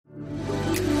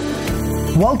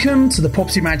Welcome to the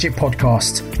Property Magic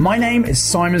Podcast. My name is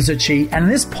Simon Zucci, and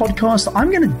in this podcast, I'm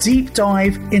going to deep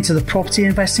dive into the property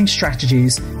investing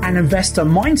strategies and investor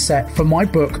mindset from my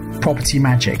book, Property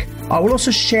Magic. I will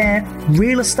also share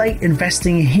real estate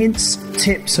investing hints,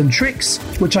 tips, and tricks,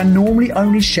 which I normally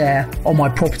only share on my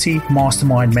Property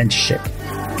Mastermind mentorship.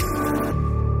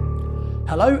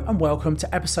 Hello, and welcome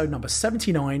to episode number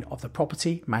 79 of the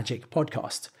Property Magic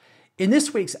Podcast. In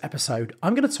this week's episode,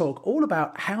 I'm going to talk all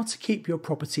about how to keep your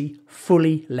property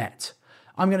fully let.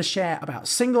 I'm going to share about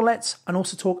single lets and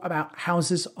also talk about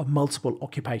houses of multiple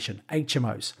occupation,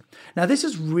 HMOs. Now, this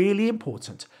is really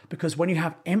important because when you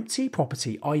have empty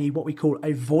property, i.e. what we call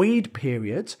a void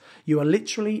period, you are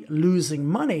literally losing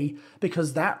money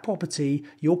because that property,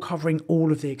 you're covering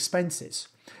all of the expenses.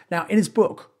 Now, in his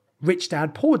book, Rich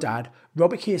Dad, Poor Dad,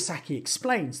 Robert Kiyosaki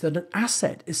explains that an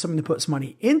asset is something that puts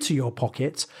money into your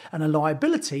pocket and a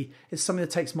liability is something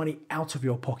that takes money out of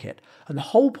your pocket. And the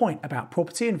whole point about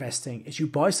property investing is you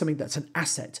buy something that's an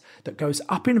asset that goes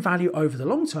up in value over the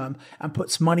long term and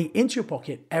puts money into your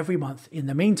pocket every month in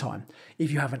the meantime.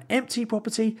 If you have an empty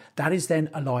property, that is then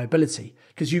a liability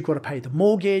because you've got to pay the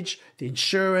mortgage, the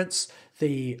insurance,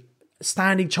 the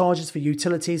standing charges for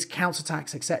utilities, council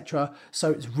tax, etc. So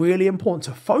it's really important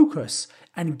to focus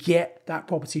and get that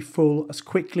property full as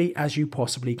quickly as you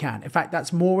possibly can. In fact,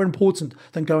 that's more important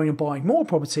than going and buying more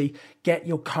property. Get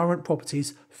your current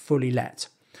properties fully let.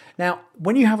 Now,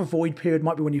 when you have a void period,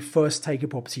 might be when you first take a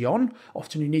property on.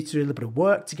 Often you need to do a little bit of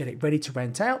work to get it ready to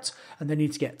rent out, and then you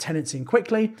need to get tenants in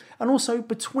quickly. And also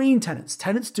between tenants.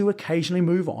 Tenants do occasionally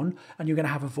move on, and you're going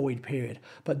to have a void period.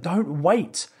 But don't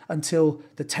wait until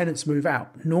the tenants move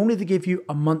out. Normally they give you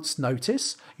a month's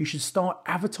notice. You should start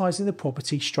advertising the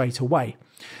property straight away.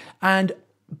 And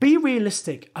be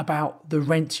realistic about the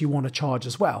rent you want to charge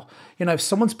as well. You know, if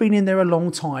someone's been in there a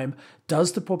long time,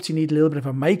 does the property need a little bit of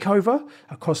a makeover,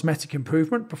 a cosmetic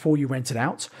improvement before you rent it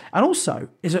out? And also,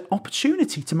 is it an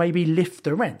opportunity to maybe lift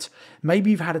the rent?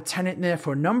 Maybe you've had a tenant in there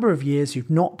for a number of years, you've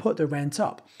not put the rent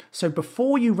up. So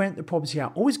before you rent the property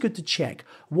out, always good to check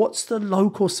what's the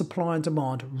local supply and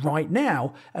demand right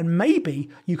now, and maybe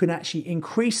you can actually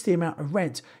increase the amount of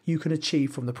rent you can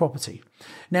achieve from the property.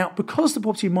 Now, because the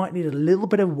property might need a little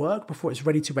bit of work before it's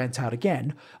ready to rent out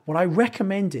again, what I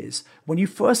recommend is when you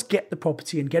first get the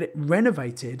property and get it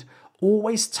renovated,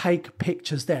 always take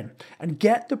pictures then and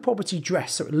get the property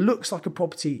dressed so it looks like a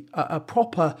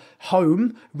proper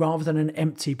home rather than an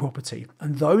empty property.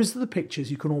 And those are the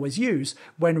pictures you can always use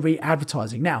when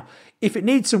re-advertising. Now, if it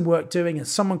needs some work doing and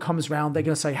someone comes around, they're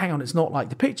going to say, hang on, it's not like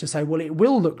the picture. Say, well, it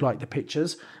will look like the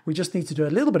pictures. We just need to do a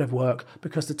little bit of work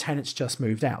because the tenants just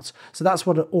moved out. So that's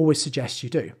what I always suggest you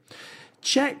do.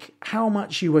 Check how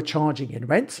much you were charging in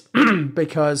rent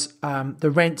because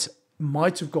the rent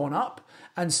might have gone up.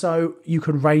 And so you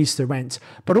can raise the rent.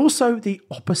 But also the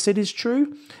opposite is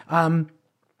true.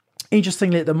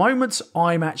 Interestingly, at the moment,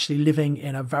 I'm actually living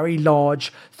in a very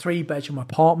large 3-bedroom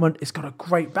apartment. It's got a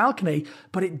great balcony,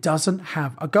 but it doesn't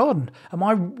have a garden. And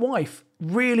my wife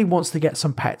really wants to get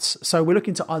some pets. So we're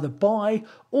looking to either buy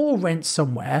or rent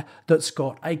somewhere that's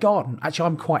got a garden. Actually,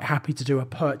 I'm quite happy to do a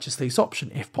purchase lease option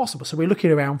if possible. So we're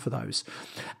looking around for those.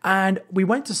 And we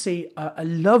went to see a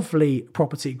lovely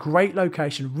property, great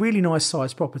location, really nice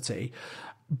sized property.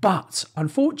 But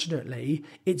unfortunately,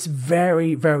 it's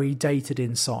very, very dated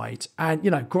inside. And,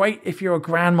 you know, great if you're a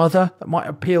grandmother, that might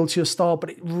appeal to your style, but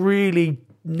it really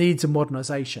needs a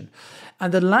modernization.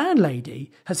 And the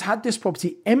landlady has had this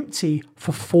property empty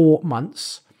for 4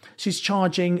 months. She's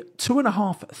charging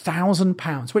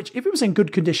 £2,500, which if it was in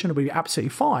good condition, would be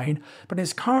absolutely fine. But in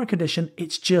its current condition,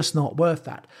 it's just not worth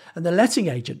that. And the letting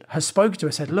agent has spoken to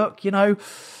her, said, look, you know,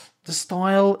 the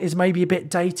style is maybe a bit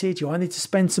dated. You either need to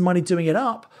spend some money doing it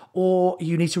up or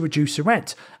you need to reduce the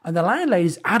rent. And the landlady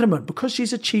is adamant because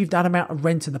she's achieved that amount of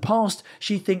rent in the past,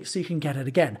 she thinks she can get it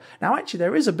again. Now, actually,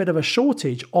 there is a bit of a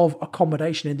shortage of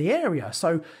accommodation in the area.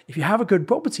 So if you have a good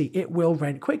property, it will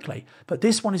rent quickly. But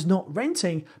this one is not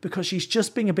renting because she's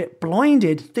just being a bit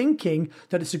blinded thinking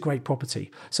that it's a great property.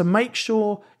 So make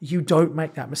sure you don't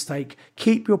make that mistake.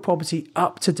 Keep your property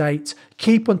up to date.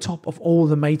 Keep on top of all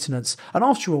the maintenance. And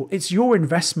after all, it's your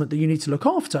investment that you need to look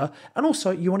after. And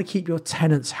also you want to keep your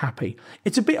tenants happy.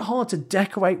 It's a bit hard to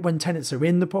decorate when tenants are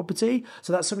in the property.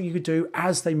 So that's something you could do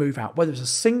as they move out. Whether it's a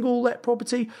single let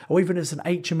property or even if it's an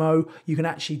HMO, you can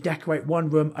actually decorate one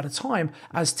room at a time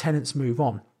as tenants move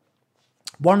on.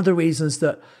 One of the reasons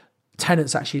that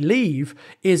tenants actually leave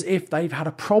is if they've had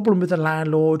a problem with the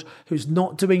landlord who's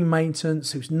not doing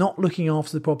maintenance, who's not looking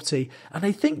after the property, and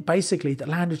they think basically the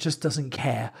landlord just doesn't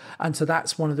care. And so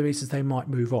that's one of the reasons they might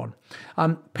move on.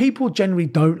 People generally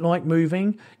don't like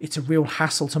moving. It's a real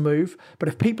hassle to move. But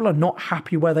if people are not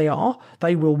happy where they are,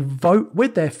 they will vote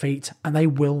with their feet and they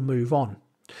will move on.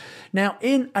 Now,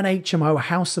 in an HMO, a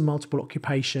house of multiple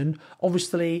occupation,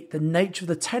 obviously the nature of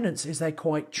the tenants is they're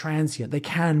quite transient. They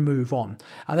can move on.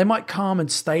 They might come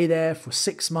and stay there for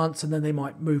 6 months and then they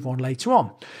might move on later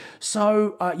on.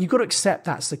 So you've got to accept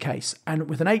that's the case. And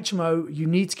with an HMO, you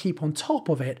need to keep on top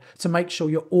of it to make sure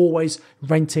you're always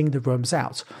renting the rooms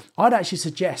out. I'd actually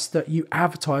suggest that you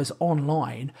advertise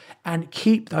online and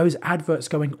keep those adverts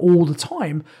going all the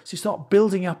time. So you start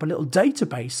building up a little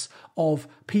database of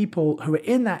people who are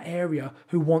in that area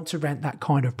who want to rent that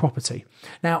kind of property.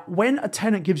 Now, when a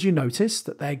tenant gives you notice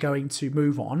that they're going to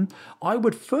move on, I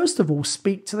would first of all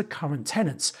speak to the current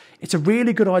tenants. It's a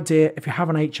really good idea if you have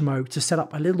an HMO to set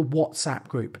up a little WhatsApp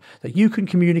group that you can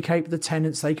communicate with the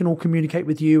tenants. They can all communicate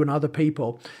with you and other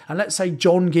people. And let's say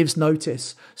John gives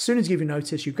notice. As soon as you give you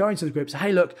notice, you go into the group and say,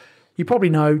 hey, look, you probably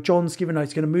know John's given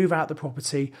notice, going to move out the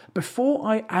property. Before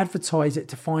I advertise it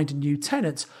to find a new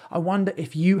tenant, I wonder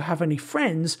if you have any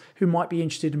friends who might be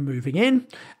interested in moving in.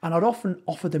 And I'd often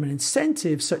offer them an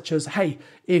incentive such as, hey,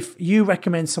 if you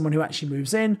recommend someone who actually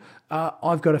moves in,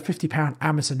 I've got a £50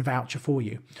 Amazon voucher for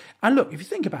you. And look, if you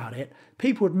think about it,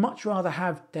 people would much rather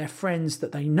have their friends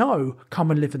that they know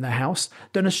come and live in their house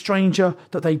than a stranger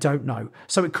that they don't know.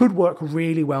 So it could work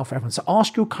really well for everyone. So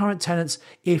ask your current tenants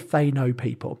if they know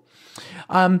people.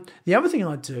 The other thing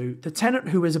I'd do, the tenant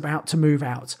who is about to move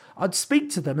out, I'd speak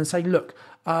to them and say, look,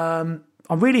 I'm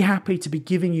really happy to be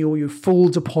giving you all your full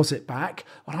deposit back,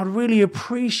 but I'd really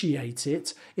appreciate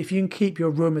it if you can keep your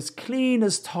room as clean,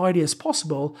 as tidy as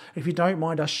possible, if you don't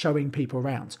mind us showing people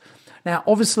around. Now,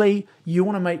 obviously, you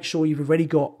want to make sure you've already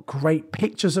got great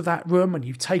pictures of that room and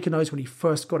you've taken those when you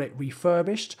first got it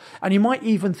refurbished. And you might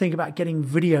even think about getting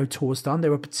video tours done. They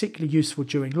were particularly useful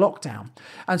during lockdown.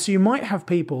 And so you might have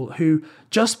people who,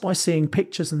 just by seeing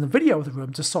pictures and the video of the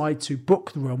room, decide to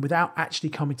book the room without actually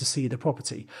coming to see the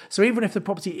property. So even if the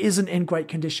property isn't in great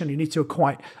condition, you need to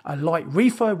quite a light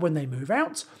refurb when they move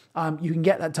out, you can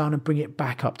get that done and bring it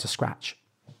back up to scratch.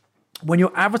 When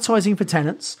you're advertising for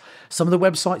tenants, some of the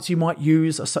websites you might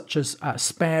use are such as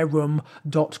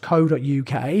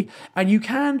spareroom.co.uk, and you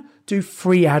can do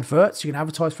free adverts. You can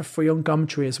advertise for free on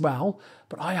Gumtree as well,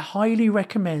 but I highly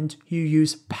recommend you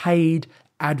use paid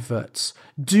adverts.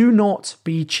 Do not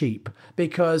be cheap,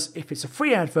 because if it's a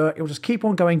free advert, it will just keep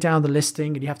on going down the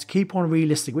listing and you have to keep on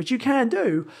relisting, which you can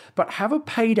do, but have a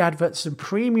paid advert in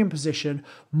premium position.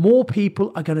 More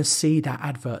people are going to see that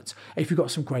advert. If you've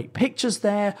got some great pictures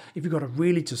there, if you've got a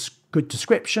really good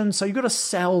description, so you've got to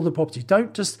sell the property.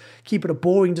 Don't just keep it a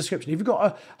boring description. If you've got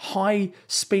a high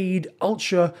speed,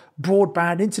 ultra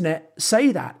broadband internet,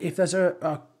 say that. If there's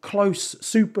a close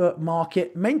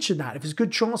supermarket, mention that. If it's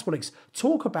good transport links,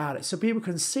 talk about it so people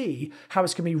can see how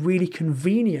it's going to be really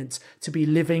convenient to be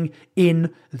living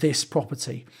in this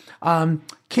property.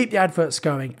 Keep the adverts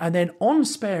going. And then on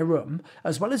Spare Room,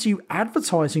 as well as you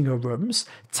advertising your rooms,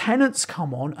 tenants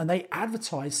come on and they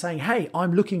advertise saying, hey,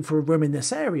 I'm looking for a room in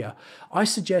this area. I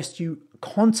suggest you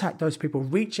contact those people,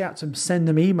 reach out to them, send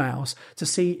them emails to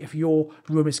see if your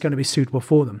room is going to be suitable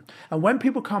for them. And when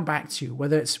people come back to you,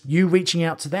 whether it's you reaching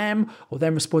out to them or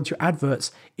them responding to your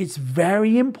adverts, it's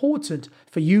very important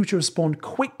for you to respond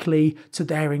quickly to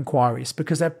their inquiries,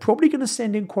 because they're probably going to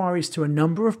send inquiries to a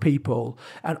number of people,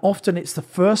 and often it's the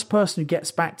first person who gets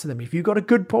back to them. If you've got a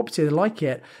good property, they like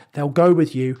it, they'll go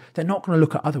with you. They're not going to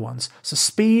look at other ones. So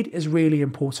speed is really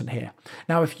important here.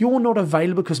 Now, if you're not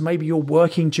available because maybe you're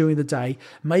working during the day,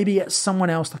 maybe it's someone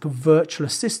else like a virtual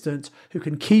assistant who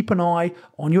can keep an eye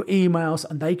on your emails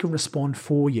and they can respond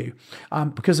for you.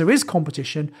 Because there is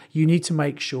competition, you need to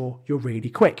make sure you're really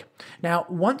quick. Now,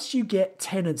 once you get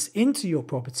tenants into your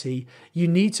property, you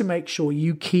need to make sure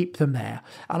you keep them there.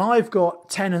 And I've got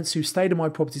tenants who stayed in my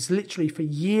properties literally for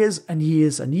years and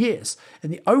years and years.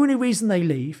 And the only reason they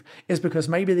leave is because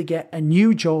maybe they get a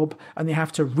new job and they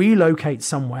have to relocate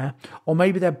somewhere, or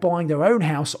maybe they're buying their own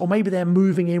house, or maybe they're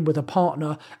moving in with a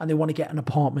partner and they want to get an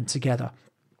apartment together.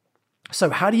 So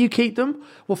how do you keep them?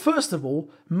 Well, first of all,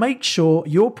 make sure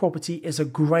your property is a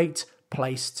great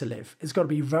place to live. It's got to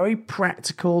be very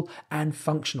practical and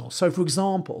functional. So for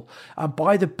example,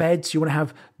 by the beds, you want to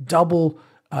have double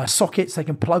sockets they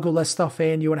can plug all their stuff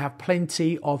in. You want to have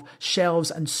plenty of shelves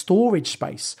and storage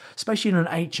space, especially in an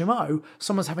HMO.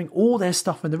 Someone's having all their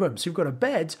stuff in the room. So you've got a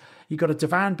bed, you've got a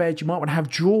divan bed, you might want to have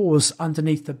drawers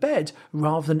underneath the bed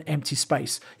rather than empty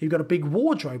space. You've got a big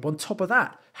wardrobe on top of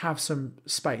that, have some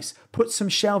space. Put some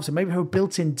shelves and maybe have a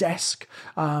built-in desk,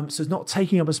 so it's not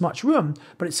taking up as much room,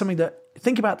 but it's something that,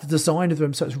 think about the design of the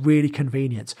room so it's really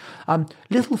convenient.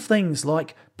 Little things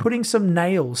like putting some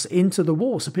nails into the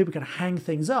wall so people can hang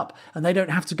things up and they don't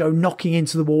have to go knocking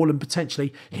into the wall and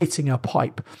potentially hitting a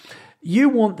pipe. You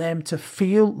want them to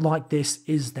feel like this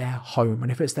is their home.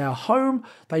 And if it's their home,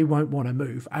 they won't want to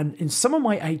move. And in some of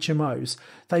my HMOs,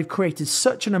 they've created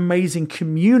such an amazing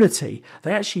community.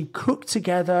 They actually cook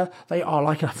together. They are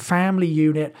like a family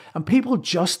unit and people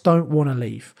just don't want to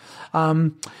leave.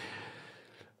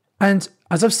 And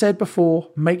as I've said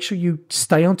before, make sure you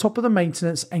stay on top of the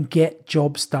maintenance and get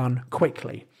jobs done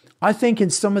quickly. I think in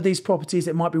some of these properties,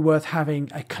 it might be worth having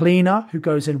a cleaner who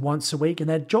goes in once a week, and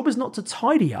their job is not to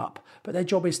tidy up, but their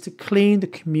job is to clean the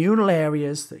communal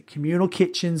areas, the communal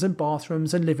kitchens and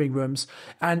bathrooms and living rooms.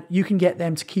 And you can get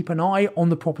them to keep an eye on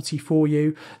the property for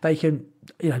you. They can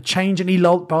change any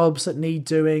light bulbs that need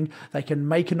doing. They can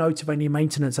make a note of any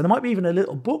maintenance. And there might be even a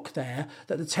little book there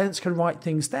that the tenants can write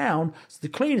things down. So the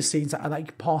cleaner sees that and they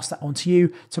can pass that on to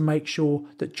you to make sure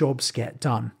that jobs get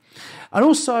done. And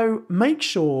also make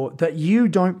sure that you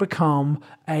don't become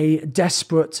a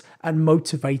desperate and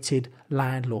motivated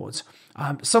landlord.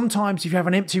 Sometimes if you have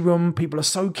an empty room, people are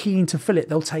so keen to fill it,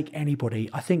 they'll take anybody.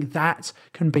 I think that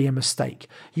can be a mistake.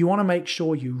 You want to make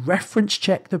sure you reference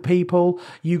check the people.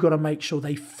 You got to make sure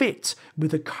they fit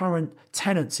with the current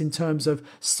tenants in terms of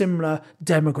similar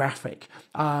demographic,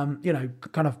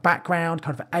 kind of background,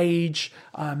 kind of age.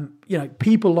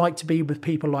 People like to be with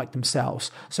people like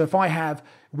themselves. So if I have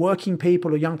working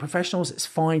people or young professionals, it's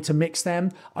fine to mix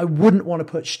them. I wouldn't want to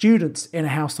put students in a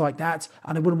house like that,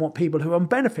 and I wouldn't want people who are on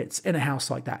benefits in a house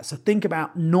like that. So think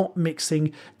about not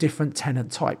mixing different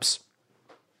tenant types.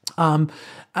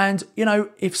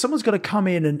 If someone's going to come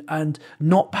in and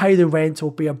not pay the rent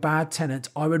or be a bad tenant,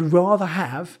 I would rather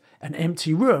have an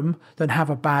empty room than have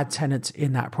a bad tenant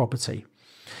in that property.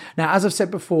 Now, as I've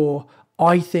said before,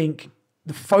 I think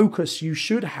the focus you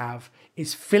should have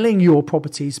is filling your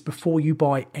properties before you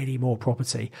buy any more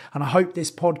property. And I hope this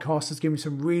podcast has given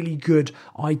some really good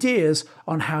ideas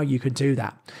on how you can do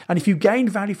that. And if you gained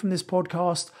value from this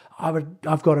podcast,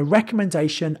 I've got a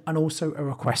recommendation and also a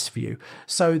request for you.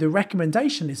 So the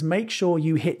recommendation is make sure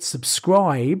you hit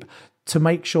subscribe to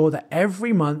make sure that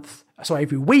every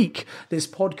week, this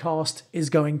podcast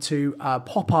is going to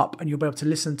pop up and you'll be able to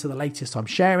listen to the latest I'm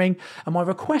sharing. And my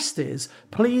request is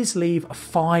please leave a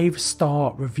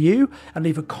 5-star review and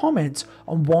leave a comment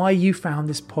on why you found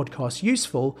this podcast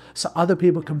useful so other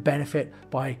people can benefit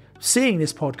by seeing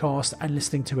this podcast and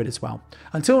listening to it as well.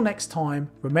 Until next time,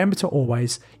 remember to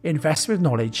always invest with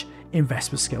knowledge,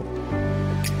 invest with skill.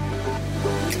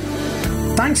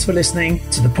 Thanks for listening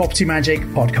to the Property Magic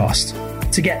podcast.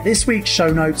 To get this week's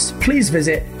show notes, please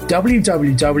visit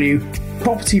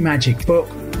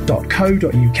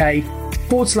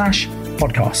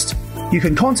www.propertymagicbook.co.uk/podcast. You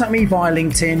can contact me via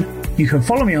LinkedIn, you can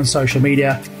follow me on social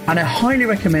media, and I highly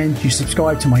recommend you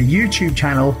subscribe to my YouTube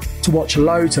channel to watch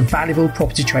loads of valuable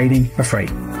property training for free.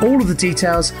 All of the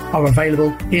details are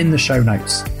available in the show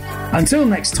notes. Until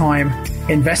next time,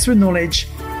 invest with knowledge,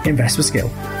 invest with skill.